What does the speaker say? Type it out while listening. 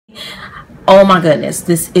Oh my goodness,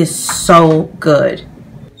 this is so good.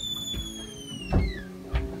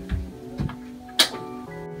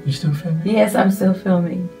 You still filming? Yes, I'm still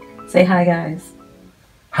filming. Say hi, guys.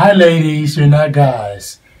 Hi, ladies. You're not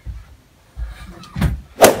guys.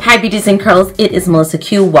 Hi, beauties and curls. It is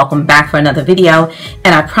MelissaQ. Welcome back for another video.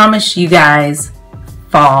 And I promise you guys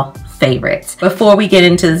fall favorites. Before we get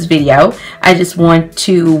into this video, I just want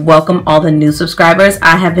to welcome all the new subscribers.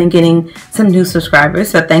 I have been getting some new subscribers,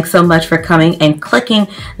 so thanks so much for coming and clicking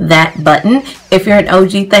that button. If you're an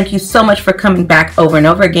OG, thank you so much for coming back over and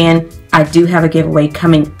over again. I do have a giveaway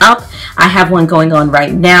coming up. I have one going on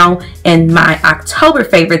right now in my October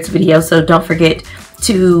favorites video, so don't forget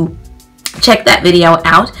to check that video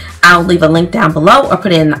out. I'll leave a link down below or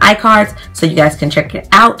put it in the iCards so you guys can check it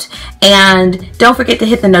out. And don't forget to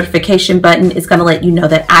hit the notification button. It's going to let you know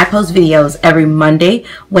that I post videos every Monday,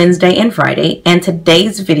 Wednesday, and Friday. And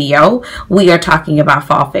today's video, we are talking about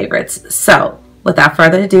fall favorites. So without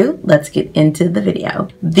further ado, let's get into the video.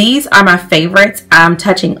 These are my favorites. I'm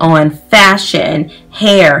touching on fashion,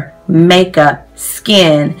 hair, makeup,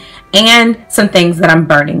 skin, and some things that I'm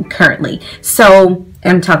burning currently. So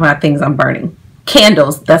I'm talking about things I'm burning.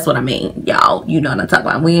 Candles, that's what I mean, y'all. You know what I'm talking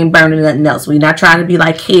about. We ain't burning nothing else. We're not trying to be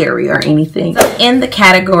like Carrie or anything. So in the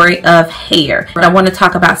category of hair, I want to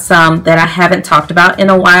talk about some that I haven't talked about in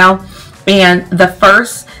a while. And the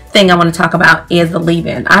first thing I want to talk about is the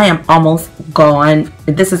leave-in. I am almost gone.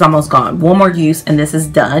 This is almost gone. One more use and this is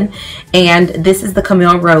done. And this is the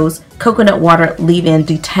Camille Rose Coconut Water Leave-In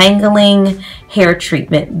Detangling Hair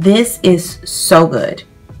Treatment. This is so good.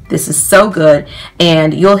 This is so good,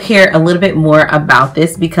 and you'll hear a little bit more about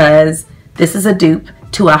this because this is a dupe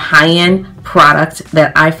to a high-end product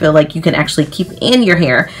that I feel like you can actually keep in your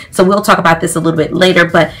hair. So we'll talk about this a little bit later,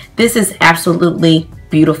 but this is absolutely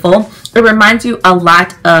beautiful. It reminds you a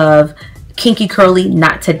lot of Kinky Curly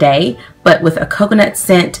Not Today, but with a coconut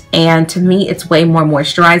scent, and to me it's way more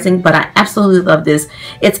moisturizing, but I absolutely love this.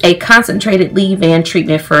 It's a concentrated leave-in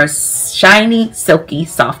treatment for shiny, silky,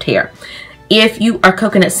 soft hair. If you are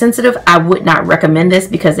coconut sensitive, I would not recommend this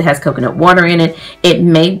because it has coconut water in it. It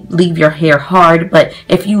may leave your hair hard, but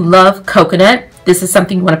if you love coconut, this is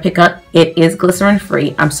something you want to pick up. It is glycerin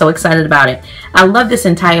free. I'm so excited about it. I love this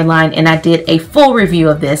entire line, and I did a full review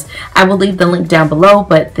of this. I will leave the link down below,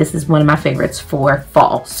 but this is one of my favorites for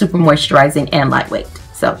fall. Super moisturizing and lightweight.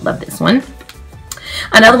 So love this one.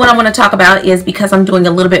 Another one I want to talk about is because I'm doing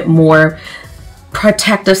a little bit more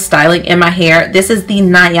protective styling in my hair. This is the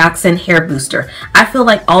Nioxin Hair Booster. I feel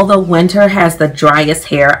like although winter has the driest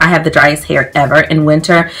hair, I have the driest hair ever in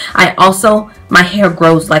winter, my hair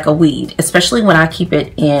grows like a weed, especially when I keep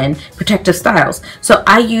it in protective styles. So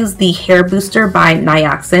I use the Hair Booster by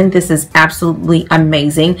Nioxin. This is absolutely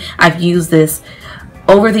amazing. I've used this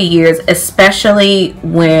over the years, especially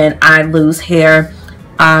when I lose hair,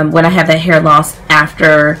 when I have that hair loss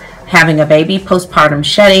after having a baby, postpartum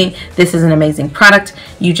shedding. This is an amazing product.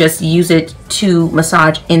 You just use it to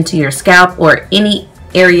massage into your scalp or any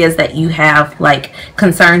areas that you have like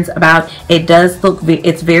concerns about. It does look,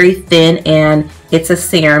 it's very thin and it's a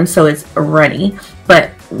serum, so it's runny.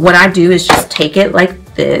 But what I do is just take it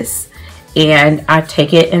like this, and I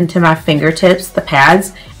take it into my fingertips, the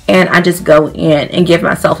pads, and I just go in and give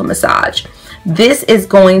myself a massage. This is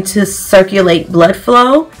going to circulate blood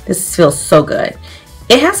flow. This feels so good.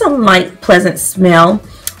 It has a light, pleasant smell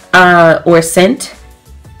or scent,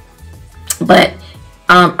 but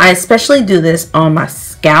I especially do this on my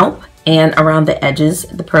scalp and around the edges,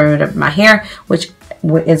 the perimeter of my hair, which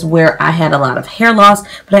is where I had a lot of hair loss.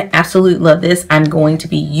 But I absolutely love this. I'm going to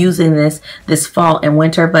be using this fall and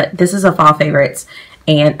winter, but this is a fall favorites,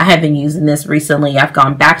 and I have been using this recently. I've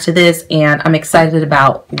gone back to this, and I'm excited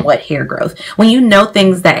about what hair growth. When you know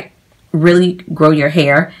things that really grow your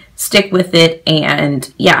hair, stick with it,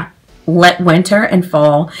 and yeah, let winter and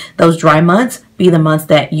fall, those dry months, be the months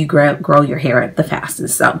that you grow your hair the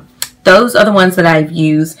fastest. So those are the ones that I've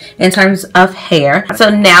used in terms of hair. So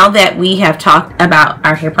now that we have talked about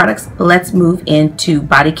our hair products, let's move into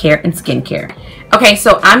body care and skincare. Okay,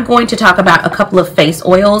 so I'm going to talk about a couple of face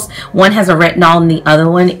oils. One has a retinol and the other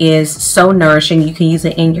one is so nourishing. You can use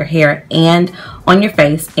it in your hair and on your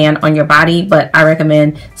face and on your body, but I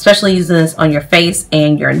recommend especially using this on your face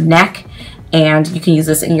and your neck, and you can use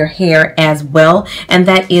this in your hair as well. And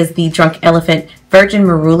that is the Drunk Elephant Virgin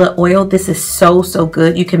Marula oil. This is so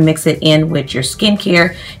good. You can mix it in with your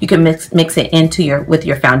skincare. You can mix it into with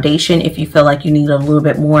your foundation if you feel like you need a little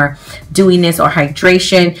bit more dewiness or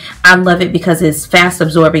hydration. I love it because it's fast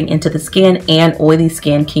absorbing into the skin, and oily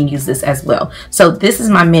skin can use this as well. So this is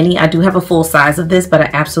my mini. I do have a full size of this, but I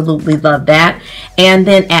absolutely love that. And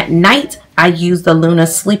then at night, I use the Luna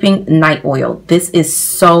Sleeping Night Oil. This is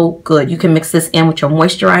so good. You can mix this in with your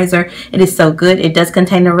moisturizer. It is so good. It does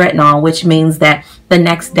contain the retinol, which means that the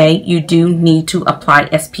next day you do need to apply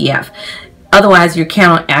SPF. Otherwise, you're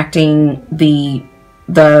counteracting the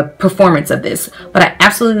performance of this. But I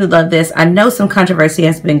absolutely love this. I know some controversy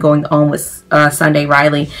has been going on with Sunday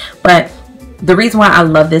Riley, but the reason why I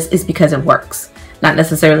love this is because it works. Not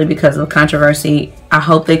necessarily because of controversy. I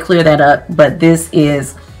hope they clear that up, but this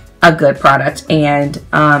is a good product, and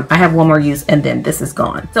I have one more use and then this is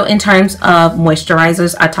gone. So in terms of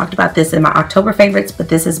moisturizers, I talked about this in my October favorites, but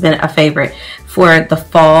this has been a favorite for the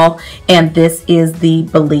fall, and this is the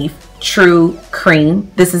Belief True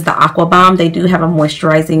Cream. This is the Aqua Bomb. They do have a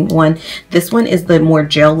moisturizing one. This one is the more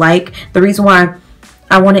gel-like. The reason why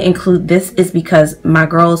I want to include this is because my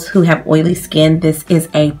girls who have oily skin, this is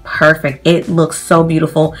a perfect. It looks so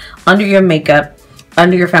beautiful under your makeup,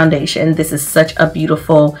 under your foundation. This is such a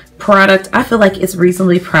beautiful product. I feel like it's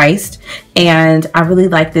reasonably priced, and I really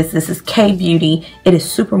like this. This is K Beauty. It is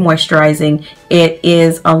super moisturizing. It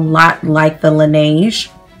is a lot like the Laneige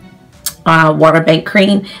water bank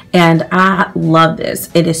cream, and I love this.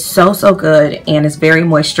 It is so good, and it's very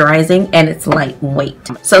moisturizing, and it's lightweight.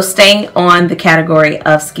 So staying on the category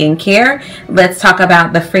of skincare, let's talk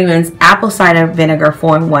about the Freeman's Apple Cider Vinegar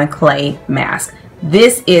 4-in-1 Clay Mask.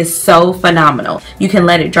 This is so phenomenal. You can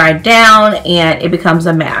let it dry down and it becomes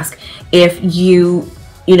a mask. If you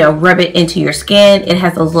rub it into your skin, it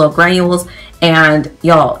has those little granules, and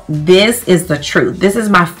y'all, this is the truth. This is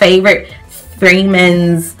my favorite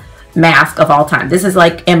Freeman's mask of all time. This is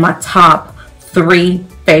like in my top 3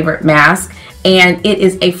 favorite masks, and it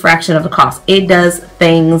is a fraction of the cost. It does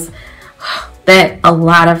things that a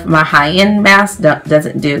lot of my high-end masks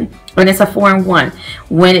doesn't do. And it's a 4-in-1.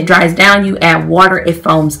 When it dries down, you add water, it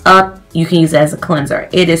foams up. You can use it as a cleanser.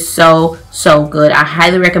 It is so good. I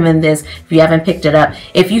highly recommend this if you haven't picked it up.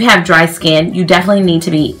 If you have dry skin, you definitely need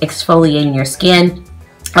to be exfoliating your skin.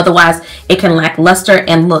 Otherwise, it can lack luster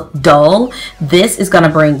and look dull. This is going to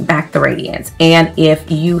bring back the radiance. And if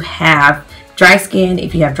you have dry skin,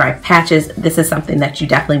 if you have dry patches, this is something that you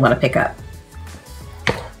definitely want to pick up.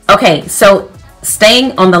 Okay, so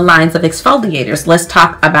staying on the lines of exfoliators, let's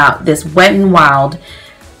talk about this Wet n Wild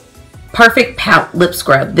Perfect Pout Lip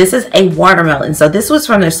Scrub. This is a watermelon. So this was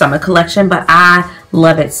from their summer collection, but I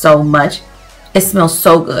love it so much. It smells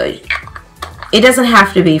so good. It doesn't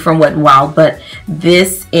have to be from Wet n Wild, but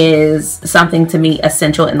this is something to me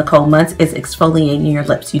essential in the cold months, is exfoliating your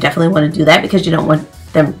lips. You definitely want to do that because you don't want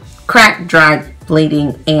them cracked, dry,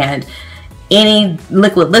 bleeding, and any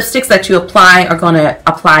liquid lipsticks that you apply are going to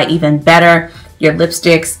apply even better. Your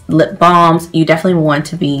lipsticks, lip balms, you definitely want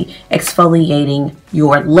to be exfoliating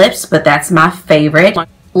your lips, but that's my favorite.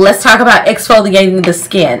 Let's talk about exfoliating the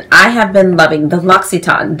skin. I have been loving the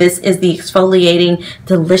L'Occitane. This is the exfoliating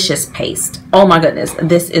delicious paste. Oh my goodness,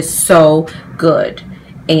 this is so good.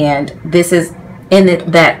 And this is in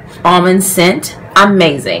it, that almond scent,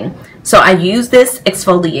 amazing. So I use this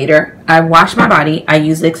exfoliator. I wash my body. I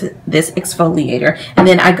use this exfoliator, and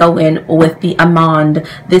then I go in with the Amande.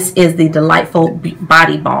 This is the Delightful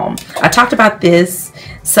Body Balm. I talked about this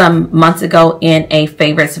some months ago in a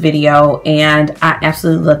favorites video, and I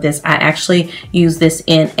absolutely love this. I actually use this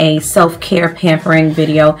in a self-care pampering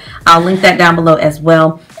video. I'll link that down below as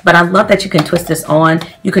well. But I love that you can twist this on.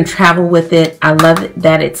 You can travel with it. I love it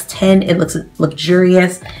that it's 10. It looks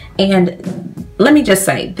luxurious. And let me just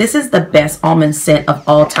say, this is the best almond scent of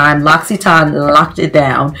all time. L'Occitane locked it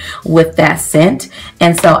down with that scent.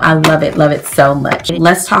 And so I love it so much.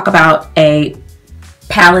 Let's talk about a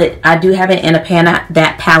palette. I do have it in a pan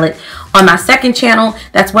that palette on my second channel.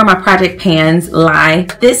 That's where my project pans lie.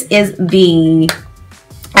 This is the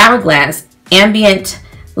Hourglass Ambient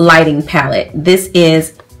Lighting Palette.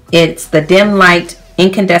 It's the dim light,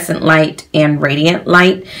 incandescent light, and radiant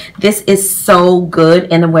light. This is so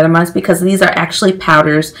good in the winter months because these are actually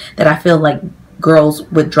powders that I feel like girls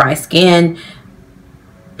with dry skin,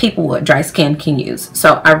 people with dry skin can use.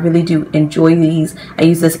 So I really do enjoy these. I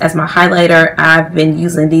use this as my highlighter. I've been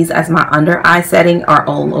using these as my under eye setting or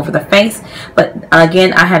all over the face. But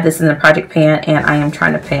again, I have this in the project pan, and I am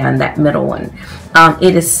trying to pan that middle one.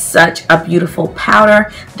 It is such a beautiful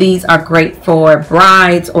powder. These are great for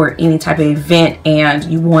brides or any type of event, and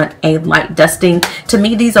you want a light dusting. To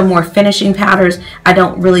me, these are more finishing powders. I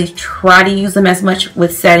don't really try to use them as much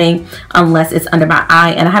with setting unless it's under my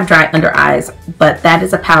eye, and I have dry under eyes, but that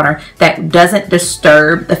is a powder that doesn't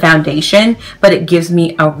disturb the foundation, but it gives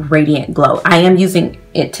me a radiant glow. I am using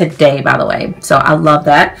it today, by the way, so I love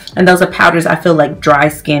that. And those are powders I feel like dry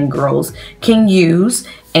skin girls can use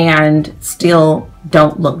and still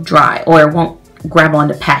don't look dry, or it won't grab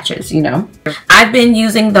onto patches, you know. I've been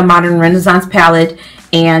using the Modern Renaissance palette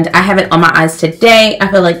and I have it on my eyes today.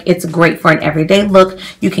 I feel like it's great for an everyday look.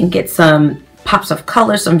 You can get some pops of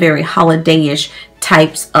color, some very holiday-ish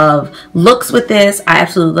types of looks with this. I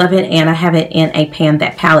absolutely love it, and I have it in a pan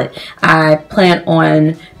that palette. I plan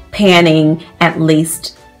on panning at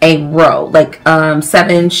least a row, like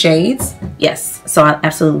 7 shades. Yes, so I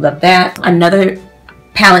absolutely love that. Another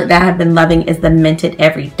palette that I've been loving is the Mented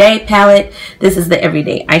Everyday palette. This is the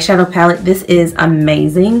Everyday Eyeshadow palette. This is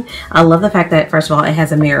amazing. I love the fact that, first of all, it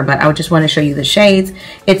has a mirror, but I would just want to show you the shades.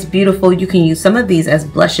 It's beautiful. You can use some of these as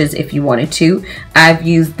blushes if you wanted to. I've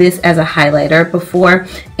used this as a highlighter before,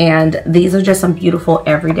 and these are just some beautiful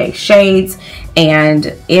everyday shades, and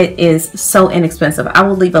it is so inexpensive. I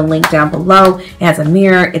will leave a link down below. It has a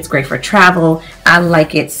mirror. It's great for travel. I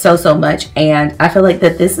like it so much, and I feel like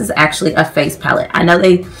that this is actually a face palette. I know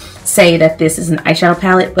they say that this is an eyeshadow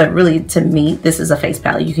palette, but really to me this is a face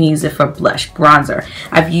palette. You can use it for blush, bronzer.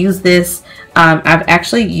 I've used this, I've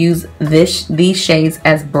actually used these shades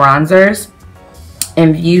as bronzers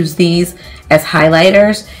and used these as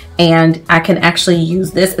highlighters, and I can actually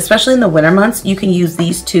use this, especially in the winter months. You can use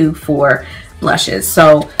these two for blushes.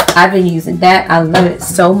 So I've been using that. I love it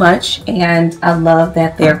so much, and I love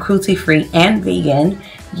that they're cruelty-free and vegan.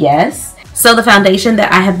 Yes. So the foundation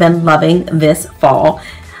that I have been loving this fall,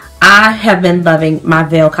 I have been loving my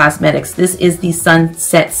Veil Cosmetics. This is the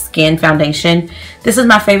Sunset Skin Foundation. This is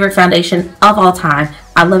my favorite foundation of all time.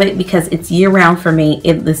 I love it because it's year-round for me.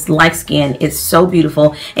 It is like skin. It's so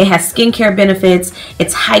beautiful. It has skincare benefits.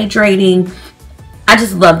 It's hydrating. I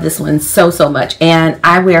just love this one so much, and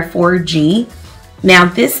I wear 4G. Now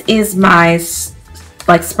this is my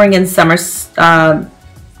like spring and summer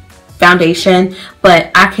foundation,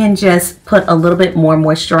 but I can just put a little bit more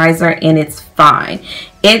moisturizer and it's fine.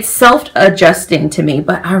 It's self-adjusting to me,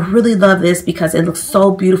 but I really love this because it looks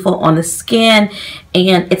so beautiful on the skin,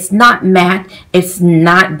 and it's not matte, it's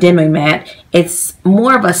not demi matte, it's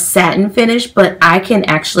more of a satin finish, but I can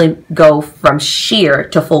actually go from sheer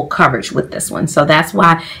to full coverage with this one. So that's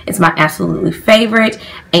why it's my absolutely favorite,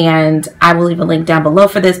 and I will leave a link down below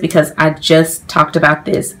for this because I just talked about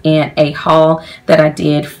this in a haul that I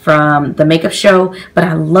did from the makeup show, but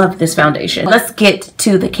I love this foundation. Let's get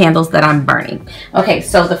to the candles that I'm burning. Okay,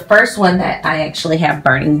 so the first one that I actually have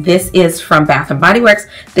burning, this is from Bath & Body Works.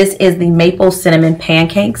 This is the Maple Cinnamon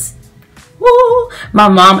Pancakes. Woo! My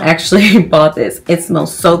mom actually bought this. It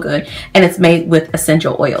smells so good, and it's made with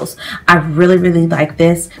essential oils. I really like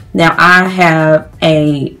this. Now I have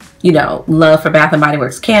a, you know, love for Bath & Body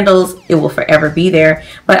Works candles. It will forever be there,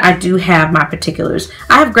 but I do have my particulars.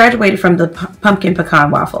 I have graduated from the pumpkin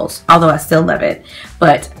pecan waffles, although I still love it,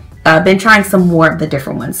 but I've been trying some more of the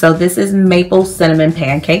different ones. So this is Maple Cinnamon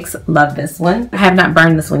Pancakes. Love this one. I have not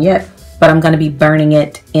burned this one yet, but I'm going to be burning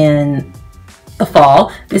it in the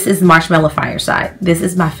fall. This is Marshmallow Fireside. This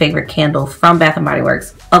is my favorite candle from Bath & Body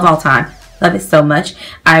Works of all time. Love it so much.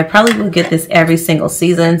 I probably will get this every single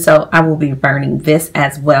season, so I will be burning this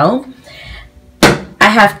as well. I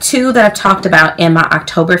have two that I've talked about in my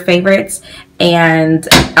October favorites, and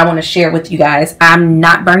I want to share with you guys. I'm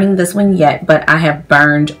not burning this one yet, but I have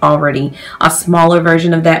burned already a smaller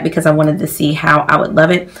version of that because I wanted to see how I would love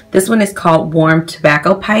it. This one is called Warm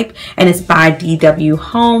Tobacco Pipe, and it's by DW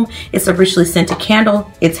Home. It's a richly scented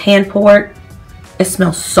candle. It's hand poured. It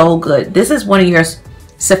smells so good. This is one of your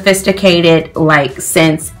sophisticated like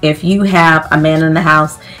scents. If you have a man in the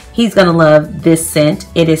house, he's gonna love this scent.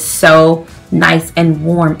 It is so nice and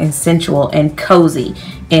warm and sensual and cozy,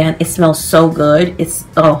 and it smells so good. It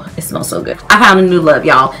smells so good. I found a new love,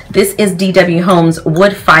 y'all. This is DW Home's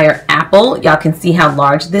Wood Fire Apple. Y'all can see how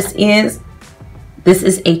large this is. This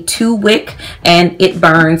is a 2-wick, and it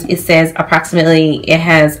burns. It says approximately, it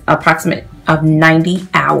has approximate of 90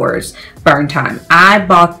 hours burn time. I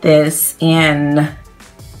bought this in,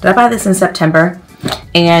 did I buy this in September?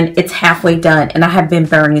 And it's halfway done, and I have been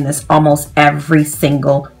burning this almost every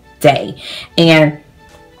single day. And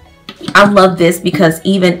I love this because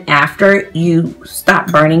even after you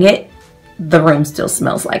stop burning it, the room still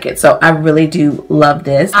smells like it. So I really do love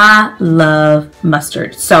this. I love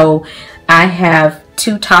mustard. So I have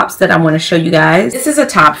two tops that I want to show you guys. This is a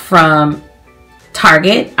top from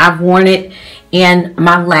Target. I've worn it in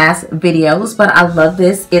my last videos, but I love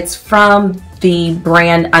this. It's from the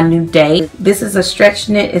brand A New Day. This is a stretch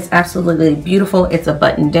knit. It's absolutely beautiful. It's a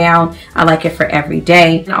button down. I like it for every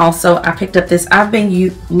day. And also I picked up this. I've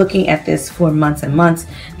been looking at this for months and months.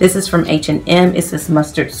 This is from H&M. It's this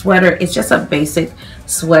mustard sweater. It's just a basic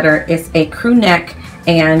sweater. It's a crew neck,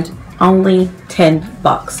 and only 10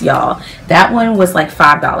 bucks, y'all. That one was like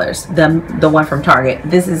 $5, the one from Target.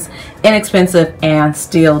 This is inexpensive and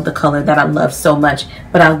still the color that I love so much.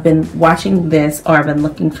 But I've been watching this, or I've been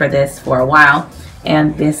looking for this for a while,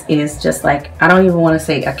 and this is just like, I don't even want to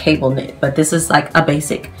say a cable knit, but this is like a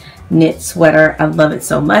basic knit sweater. I love it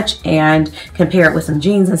so much, and compare it with some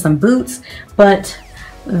jeans and some boots. But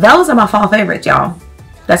those are my fall favorites, y'all.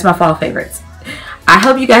 That's my fall favorites. I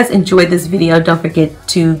hope you guys enjoyed this video. Don't forget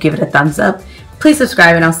to give it a thumbs up. Please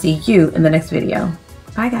subscribe, and I'll see you in the next video.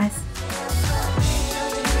 Bye, guys.